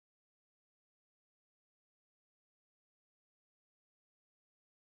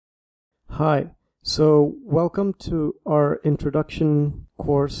Hi, so welcome to our introduction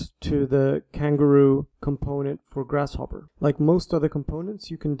course to the Kangaroo component for Grasshopper. Like most other components,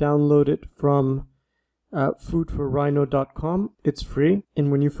 you can download it from foodforrhino.com. It's free,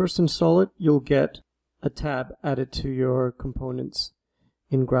 and when you first install it, you'll get a tab added to your components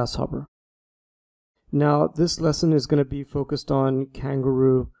in Grasshopper. Now, this lesson is going to be focused on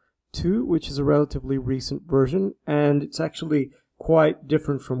Kangaroo 2, which is a relatively recent version, and it's actually quite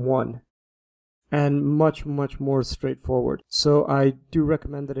different from 1. And much more straightforward. So I do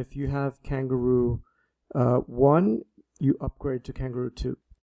recommend that if you have Kangaroo 1, you upgrade to Kangaroo 2.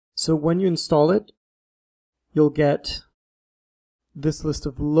 So when you install it, you'll get this list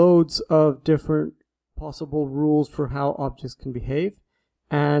of loads of different possible rules for how objects can behave,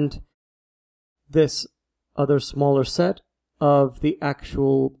 and this other smaller set of the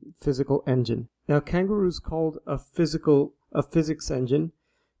actual physical engine. Now, Kangaroo is called a physics engine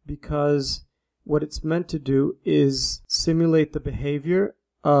because what it's meant to do is simulate the behavior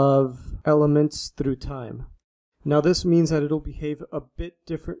of elements through time. Now, this means that it'll behave a bit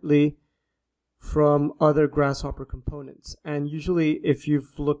differently from other Grasshopper components. And usually, if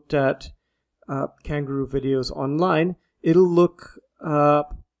you've looked at Kangaroo videos online, it'll look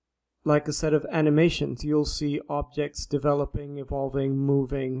like a set of animations. You'll see objects developing, evolving,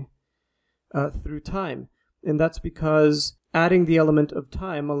 moving through time. And that's because adding the element of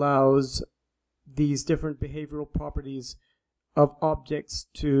time allows these different behavioral properties of objects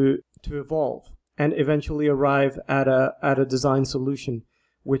to evolve and eventually arrive at a design solution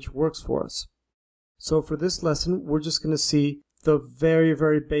which works for us. So for this lesson, we're just going to see the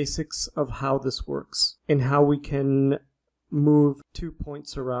very basics of how this works and how we can move 2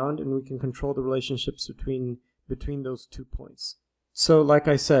 points around and we can control the relationships between those 2 points. So like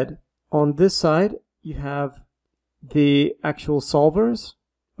I said, on this side you have the actual solvers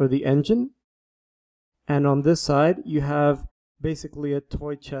or the engine. And on this side, you have basically a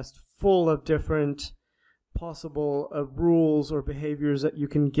toy chest full of different possible rules or behaviors that you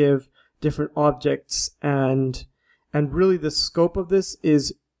can give different objects. And really the scope of this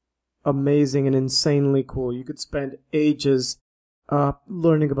is amazing and insanely cool. You could spend ages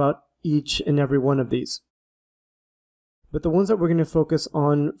learning about each and every one of these. But the ones that we're going to focus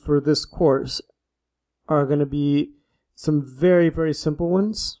on for this course are going to be some very simple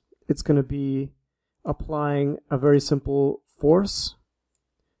ones. It's going to be applying a very simple force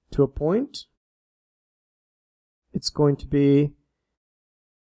to a point. It's going to be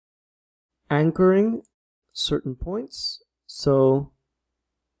anchoring certain points. So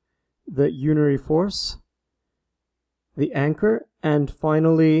the unary force, the anchor, and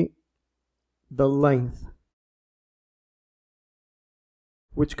finally the length,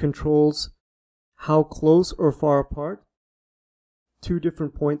 which controls how close or far apart 2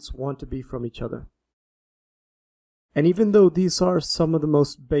 different points want to be from each other. And even though these are some of the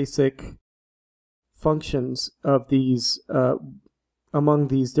most basic functions of these among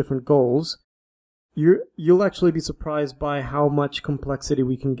these different goals, you'll actually be surprised by how much complexity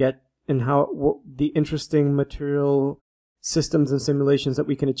we can get and how the interesting material systems and simulations that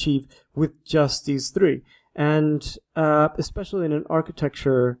we can achieve with just these 3. And especially in an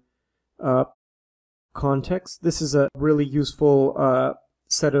architecture context, this is a really useful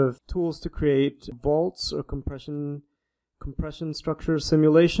set of tools to create vaults or compression structure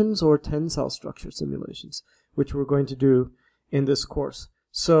simulations or tensile structure simulations, which we're going to do in this course.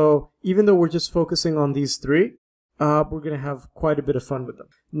 So even though we're just focusing on these 3, we're going to have quite a bit of fun with them.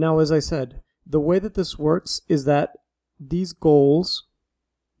 Now, as I said, the way that this works is that these goals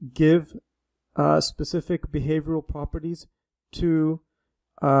give specific behavioral properties to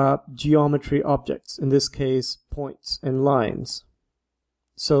geometry objects, in this case points and lines.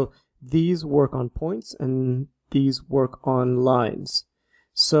 So these work on points and these work on lines.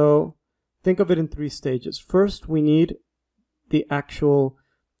 So think of it in 3 stages. First, we need the actual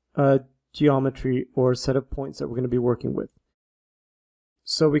geometry or set of points that we're going to be working with.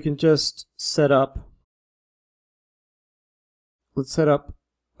 So we can just let's set up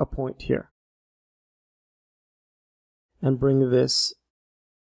a point here and bring this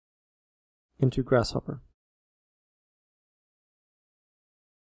into Grasshopper.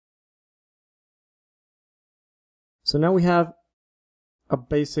 So now we have a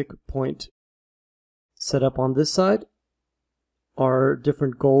basic point set up on this side, our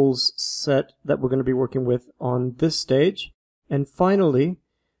different goals set that we're going to be working with on this stage, and finally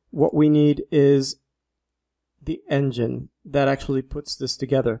what we need is the engine that actually puts this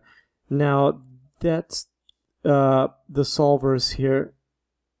together. Now that's the solvers here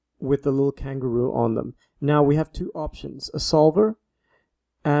with the little kangaroo on them. Now we have 2 options, a solver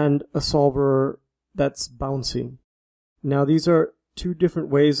and a solver that's bouncy. Now these are two different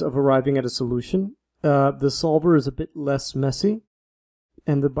ways of arriving at a solution. The solver is a bit less messy,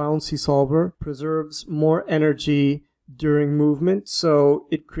 and the bouncy solver preserves more energy during movement, so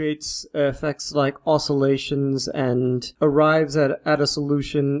it creates effects like oscillations and arrives at a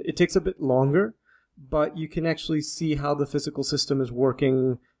solution. It takes a bit longer, but you can actually see how the physical system is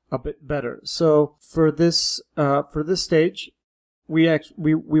working a bit better. So for this stage, we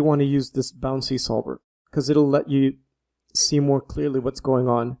want to use this bouncy solver because it'll let you see more clearly what's going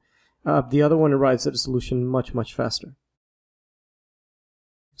on. The other one arrives at a solution much faster.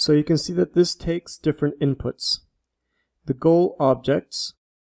 So you can see that this takes different inputs. The goal objects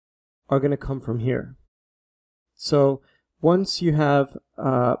are going to come from here. So once you have,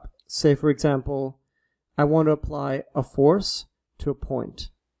 say for example, I want to apply a force to a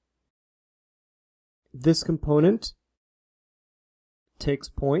point. This component takes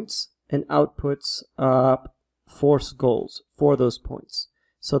points and outputs force goals for those points.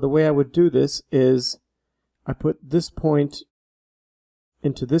 So the way I would do this is I put this point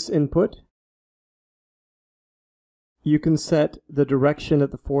into this input. You can set the direction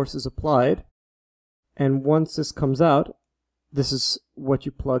that the force is applied, and once this comes out, this is what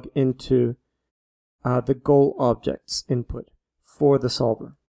you plug into the goal object's input for the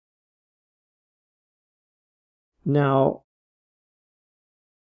solver. Now,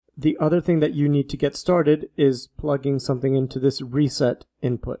 the other thing that you need to get started is plugging something into this reset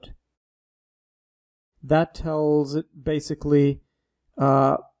input. That tells it basically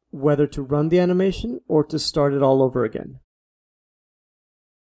whether to run the animation or to start it all over again.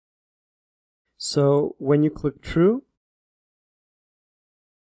 So when you click true,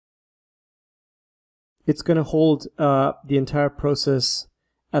 it's going to hold the entire process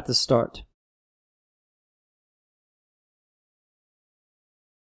at the start.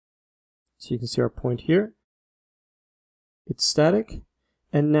 So you can see our point here. It's static,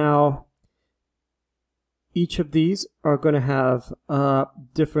 and now each of these are going to have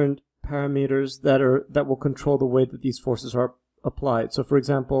different parameters that will control the way that these forces are applied. So for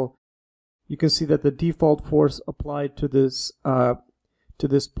example, you can see that the default force applied to this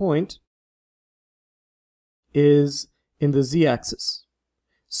point is in the z-axis.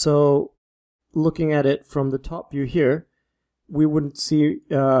 So looking at it from the top view here, we wouldn't see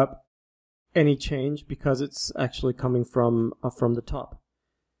any change because it's actually coming from the top.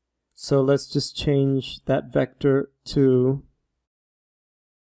 So let's just change that vector to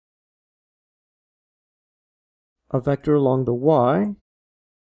a vector along the y.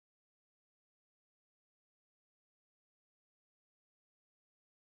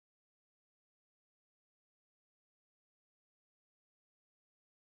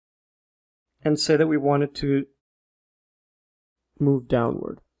 And say that we want it to move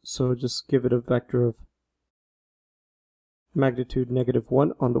downward. So just give it a vector of magnitude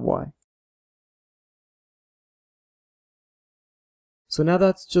 -1 on the y. So now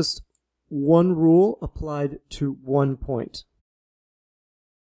that's just one rule applied to one point.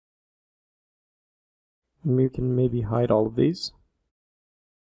 And we can maybe hide all of these.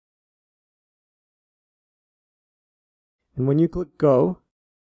 And when you click go,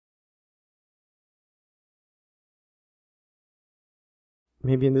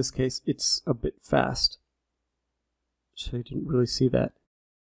 maybe in this case it's a bit fast, so you didn't really see that.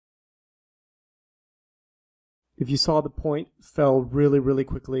 If you saw, the point fell really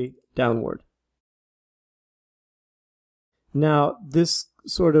quickly downward. Now this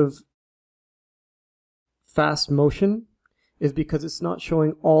sort of fast motion is because it's not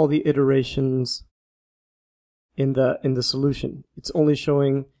showing all the iterations in the solution. It's only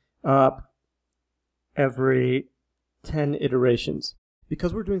showing every 10 iterations.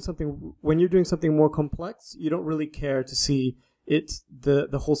 Because we're doing something, when you're doing something more complex, you don't really care to see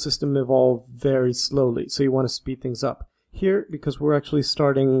the whole system evolve very slowly. So you want to speed things up. Here, because we're actually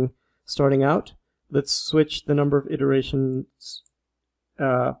starting out, let's switch the number of iterations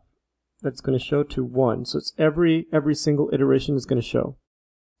that's going to show to 1. So it's every single iteration is going to show.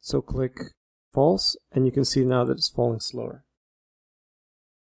 So click false, and you can see now that it's falling slower.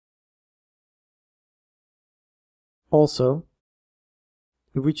 Also,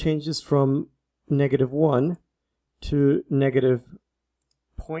 if we change this from -1 to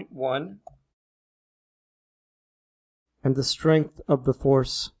 -0.1, and the strength of the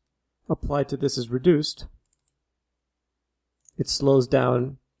force applied to this is reduced, it slows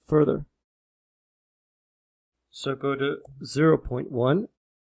down further. So go to 0.1,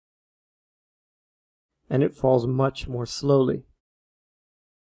 and it falls much more slowly.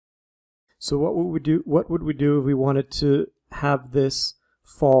 So what would we do if we wanted to have this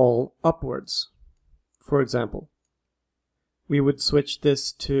fall upwards, for example, we would switch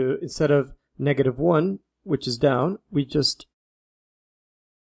this to, instead of -1, which is down, we just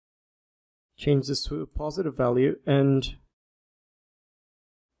change this to a positive value, and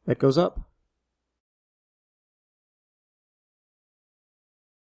that goes up.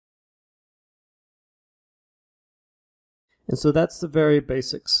 And so that's the very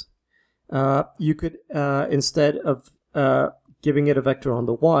basics. You could, instead of giving it a vector on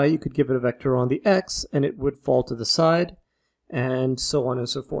the y, you could give it a vector on the x, and it would fall to the side, and so on and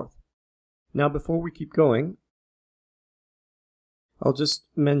so forth. Now, before we keep going, I'll just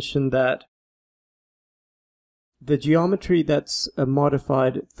mention that the geometry that's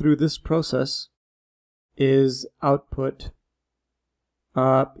modified through this process is output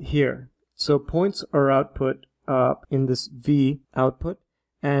here. So points are output in this V output,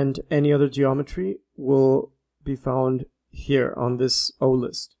 and any other geometry will be found here on this O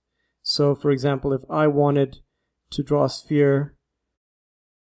list. So for example, if I wanted to draw a sphere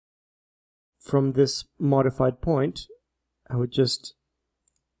from this modified point, I would just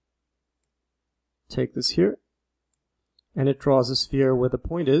take this here, and it draws a sphere where the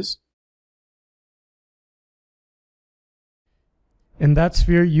point is. And that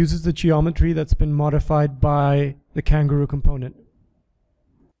sphere uses the geometry that's been modified by the Kangaroo component.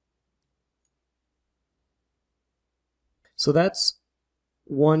 So that's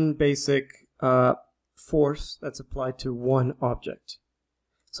one basic force that's applied to one object.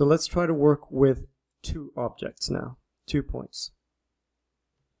 So let's try to work with two objects now, 2 points.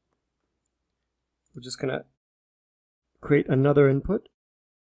 We're just going to create another input.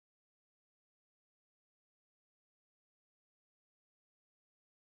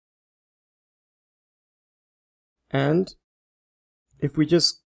 And if we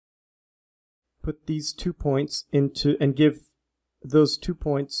just put these 2 points into and give those 2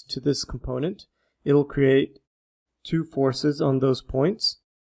 points to this component, it'll create 2 forces on those points.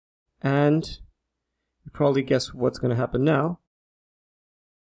 And you probably guess what's going to happen now.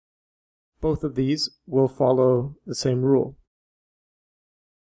 Both of these will follow the same rule.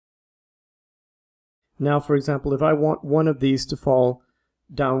 Now, for example, if I want one of these to fall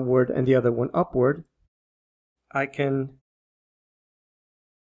downward and the other one upward, I can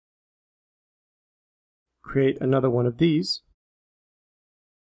create another one of these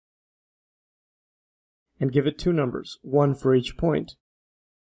and give it 2 numbers, 1 for each point.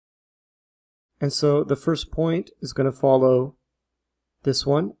 And so the first point is going to follow this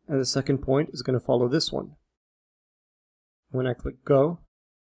one, and the second point is going to follow this one. When I click go,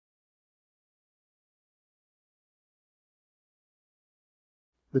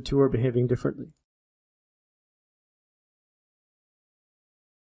 the two are behaving differently.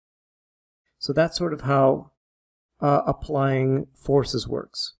 So that's sort of how applying forces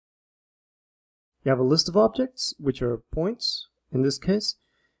works. You have a list of objects, which are points in this case,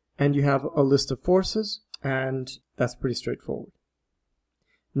 and you have a list of forces, and that's pretty straightforward.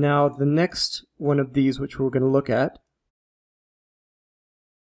 Now, the next one of these, which we're going to look at,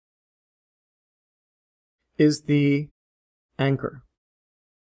 is the anchor.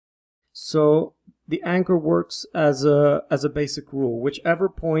 So the anchor works as a basic rule. Whichever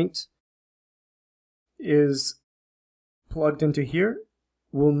point is plugged into here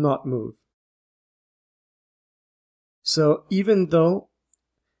will not move. So even though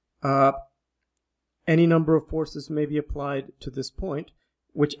any number of forces may be applied to this point,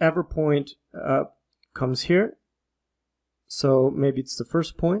 whichever point comes here, so maybe it's the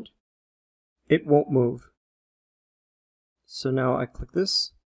first point, it won't move. So now I click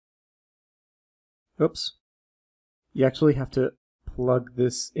this. Oops. You actually have to plug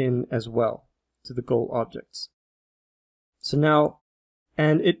this in as well to the goal objects. So now,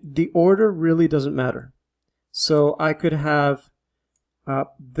 and the order really doesn't matter. So I could have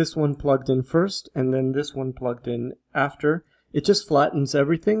this one plugged in first and then this one plugged in after. It just flattens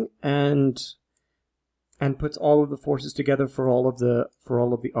everything and puts all of the forces together for all of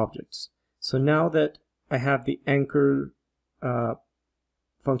the objects. So now that I have the anchor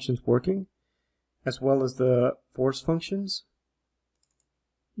functions working, as well as the force functions,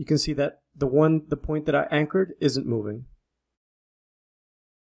 you can see that the point that I anchored isn't moving.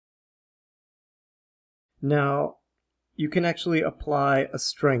 Now, you can actually apply a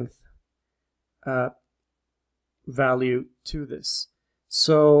strength value to this.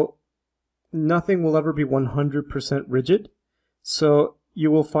 So nothing will ever be 100% rigid. So you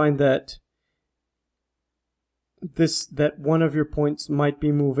will find that that one of your points might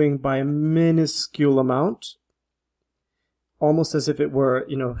be moving by a minuscule amount, almost as if it were,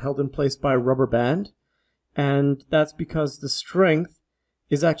 held in place by a rubber band. And that's because the strength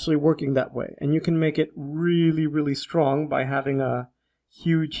is actually working that way. And you can make it really, really strong by having a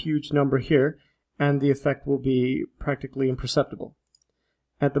huge number here, and the effect will be practically imperceptible.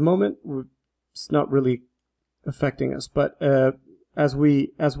 At the moment, it's not really affecting us, but as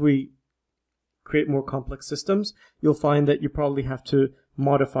we create more complex systems, you'll find that you probably have to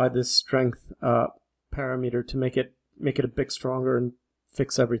modify this strength parameter to make it a bit stronger and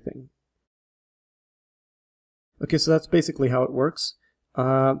fix everything. Okay, so that's basically how it works.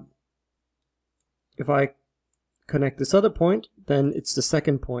 If I connect this other point, then it's the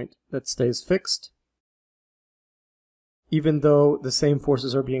second point that stays fixed, even though the same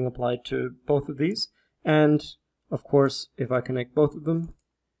forces are being applied to both of these. And of course, if I connect both of them,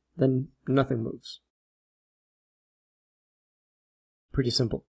 then nothing moves. Pretty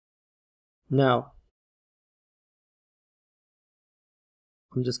simple. Now,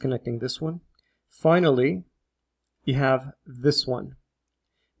 I'm just connecting this one. Finally, you have this one,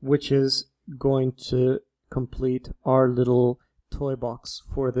 which is going to complete our little toy box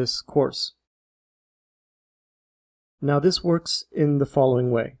for this course. Now this works in the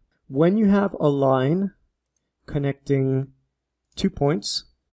following way. When you have a line connecting 2 points,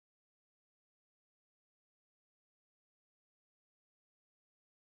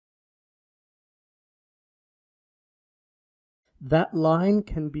 that line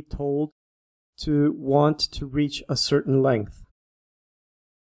can be told to want to reach a certain length.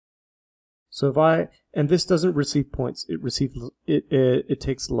 So and this doesn't receive points, it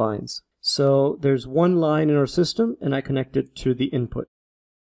takes lines. So there's one line in our system, and I connect it to the input.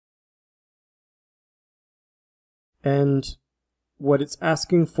 And what it's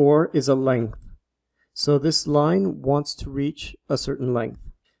asking for is a length. So this line wants to reach a certain length.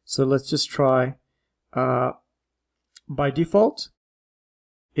 So let's just try. By default,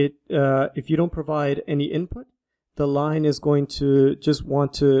 if you don't provide any input, the line is going to just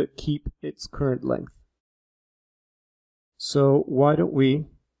want to keep its current length. So why don't we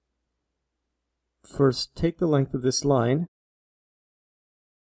first take the length of this line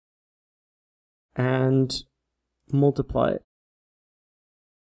and multiply it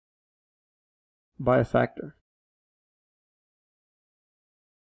by a factor.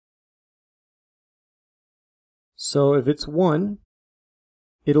 So if it's 1,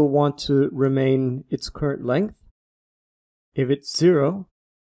 it'll want to remain its current length. If it's 0,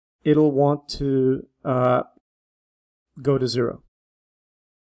 it'll want to go to 0.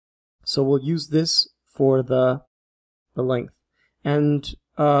 So we'll use this for the length. And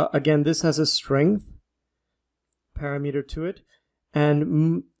again, this has a strength parameter to it,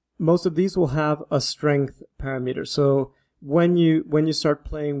 and most of these will have a strength parameter. So when you start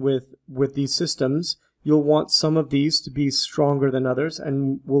playing with these systems, you'll want some of these to be stronger than others,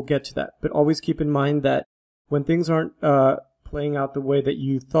 and we'll get to that. But always keep in mind that when things aren't playing out the way that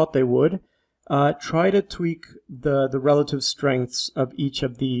you thought they would, try to tweak the relative strengths of each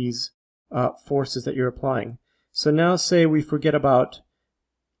of these forces that you're applying. So now say we forget about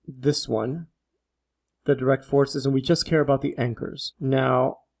this one, the direct forces, and we just care about the anchors.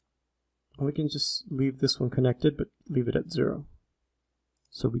 Now, we can just leave this one connected, but leave it at 0,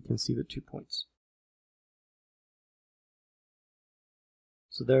 so we can see the 2 points.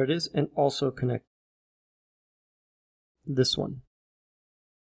 So there it is, and also connect this one.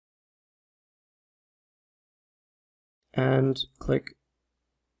 And click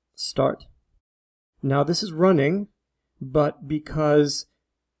Start. Now this is running, but because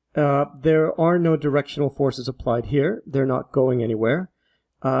there are no directional forces applied here, they're not going anywhere.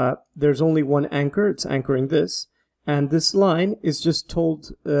 There's only one anchor, it's anchoring this, and this line is just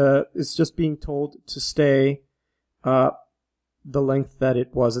being told to stay the length that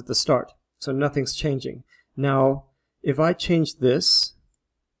it was at the start. So nothing's changing. Now, if I change this,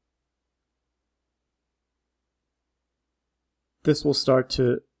 this will start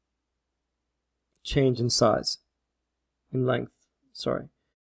to change in size, in length, sorry.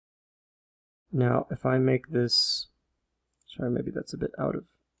 Now, if I make this, sorry, maybe that's a bit out of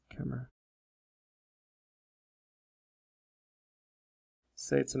camera.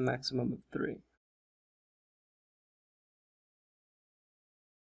 Say it's a maximum of 3.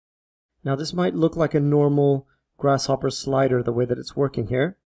 Now this might look like a normal Grasshopper slider the way that it's working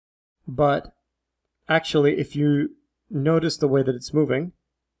here, but actually if you notice the way that it's moving,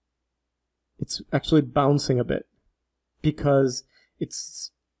 it's actually bouncing a bit because it's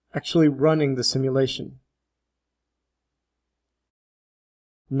actually running the simulation.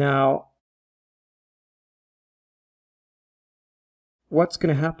 Now, what's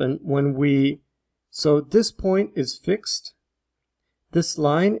going to happen when so this point is fixed. This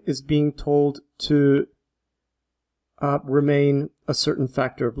line is being told to remain a certain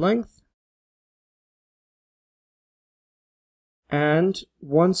factor of length. And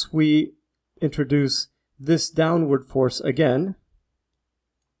once we introduce this downward force again,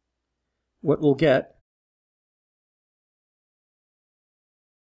 what we'll get,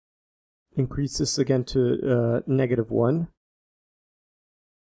 increase this again to -1,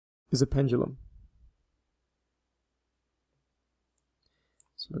 is a pendulum.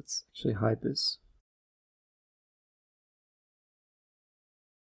 So let's actually hide this.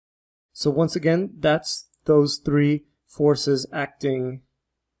 So once again, that's those three forces acting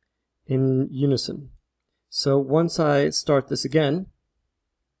in unison. So once I start this again,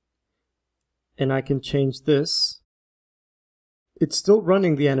 and I can change this, it's still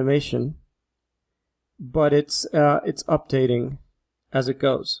running the animation, but it's updating as it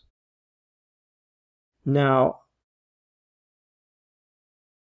goes. Now,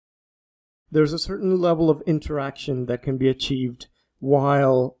 there's a certain level of interaction that can be achieved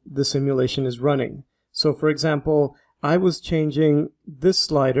while the simulation is running. So for example, I was changing this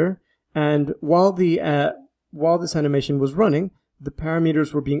slider, and while this animation was running, the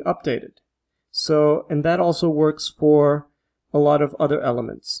parameters were being updated. So, and that also works for a lot of other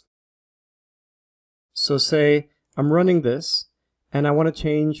elements. So say I'm running this, and I want to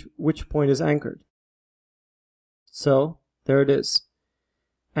change which point is anchored. So there it is.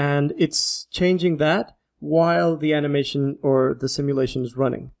 And it's changing that while the animation or the simulation is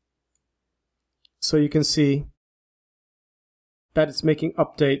running. So you can see that it's making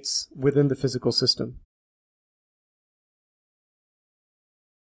updates within the physical system.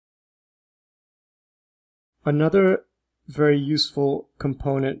 Another very useful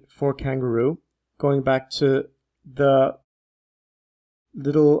component for Kangaroo, going back to the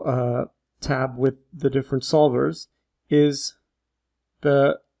little tab with the different solvers, is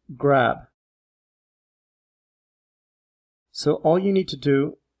the grab. So all you need to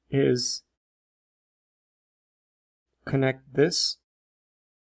do is connect this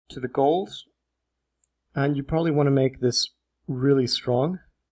to the goals, and you probably want to make this really strong.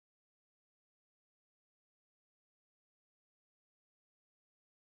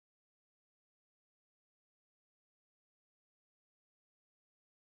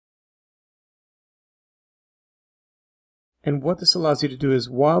 And what this allows you to do is,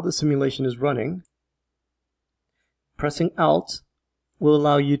 while the simulation is running, pressing Alt will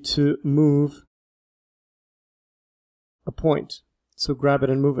allow you to move a point. So grab it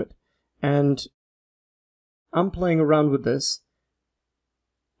and move it. And I'm playing around with this,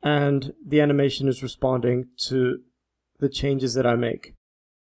 and the animation is responding to the changes that I make.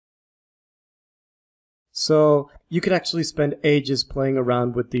 So you could actually spend ages playing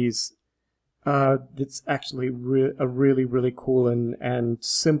around with these. It's actually a really cool and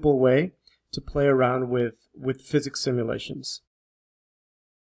simple way to play around with physics simulations.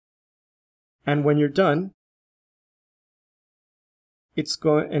 And when you're done, it's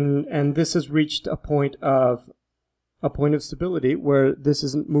going, and this has reached a point of stability where this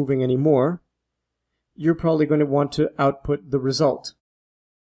isn't moving anymore. You're probably going to want to output the result.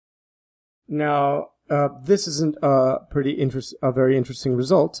 Now, this isn't a very interesting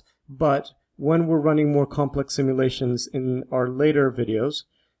result, but when we're running more complex simulations in our later videos,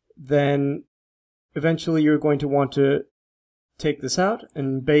 then eventually you're going to want to take this out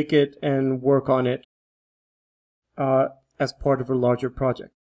and bake it and work on it as part of a larger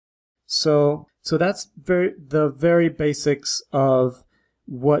project. So that's the very basics of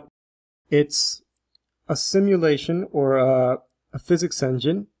what it's a simulation or a physics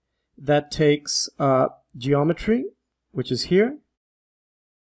engine that takes geometry, which is here,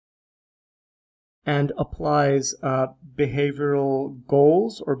 and applies behavioral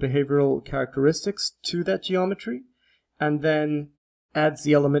goals or behavioral characteristics to that geometry, and then adds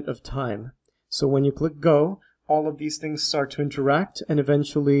the element of time. So when you click go, all of these things start to interact and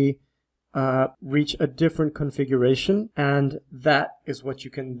eventually reach a different configuration, and that is what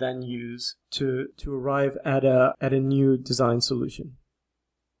you can then use to arrive at a new design solution.